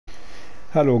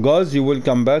Hello guys, you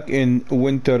welcome back in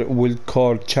Winter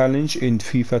Wildcard Challenge in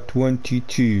FIFA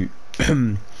 22.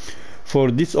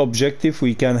 For this objective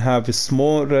we can have a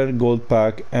small rare gold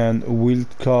pack and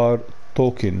wildcard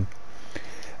token.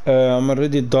 I'm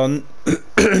already done.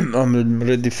 I'm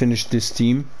already finished this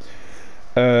team.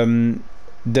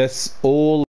 That's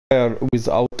all rare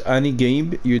without any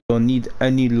game. You don't need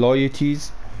any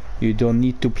loyalties. You don't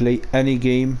need to play any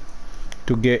game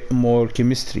to get more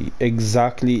chemistry.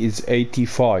 Exactly is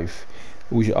 85.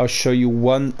 I'll show you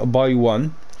one by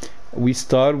one. We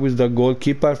start with the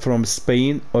goalkeeper from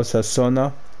Spain,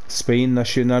 Osasuna, Spain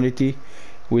nationality,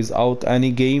 without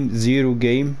any game, 0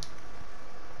 game.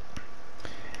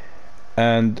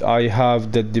 And I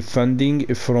have the defending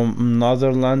from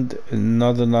Netherlands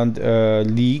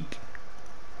league,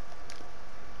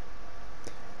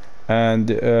 and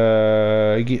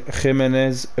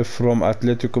Jimenez from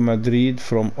Atletico Madrid,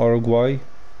 from Uruguay,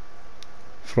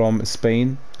 from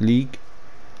Spain league,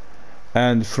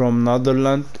 and from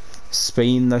Netherlands,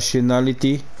 Spain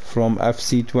nationality, from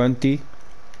FC20.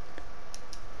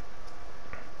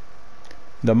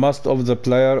 The most of the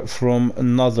player from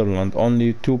Netherlands,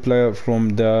 only 2 players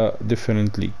from the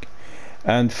different league,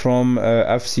 and from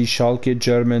FC Schalke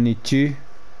Germany 2.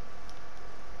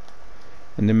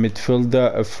 And the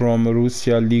midfielder from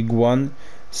Russia League 1,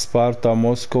 Sparta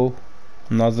Moscow,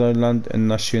 Netherlands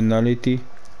nationality,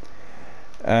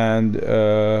 and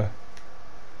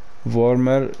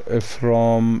Vormer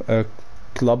from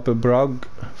Club Brugge,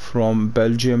 from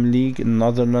Belgium League,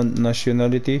 Netherlands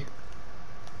nationality,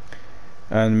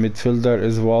 and midfielder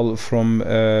as well from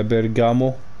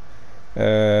Bergamo,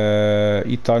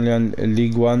 Italian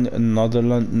League 1,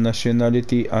 Netherlands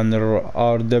nationality, and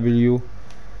RW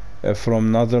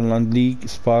from Netherlands League,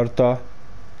 Sparta,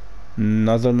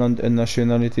 Netherlands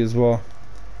nationality as well,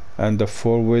 and the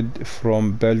forward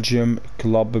from Belgium,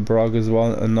 Club Brugge as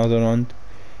well, Netherlands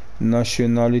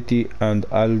nationality, and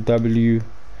LW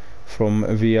from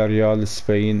Villarreal,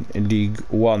 Spain League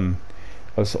 1.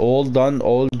 It's all done,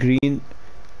 all green,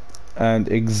 and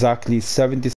exactly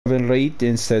 77 rate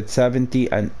instead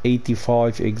 70, and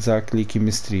 85 exactly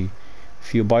chemistry.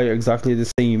 If you buy exactly the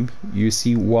same, you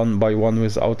see one by one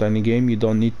without any game, you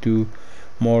don't need to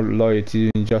more loyalty,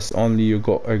 just only you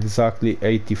got exactly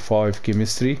 85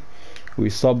 chemistry. We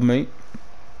submit.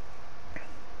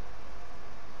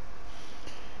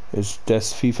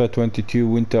 This FIFA 22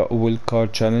 Winter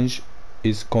Wildcard Challenge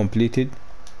is completed.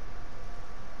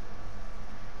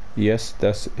 Yes,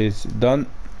 that is done.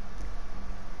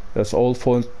 That's all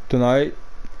for tonight.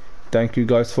 Thank you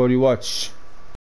guys for your watch.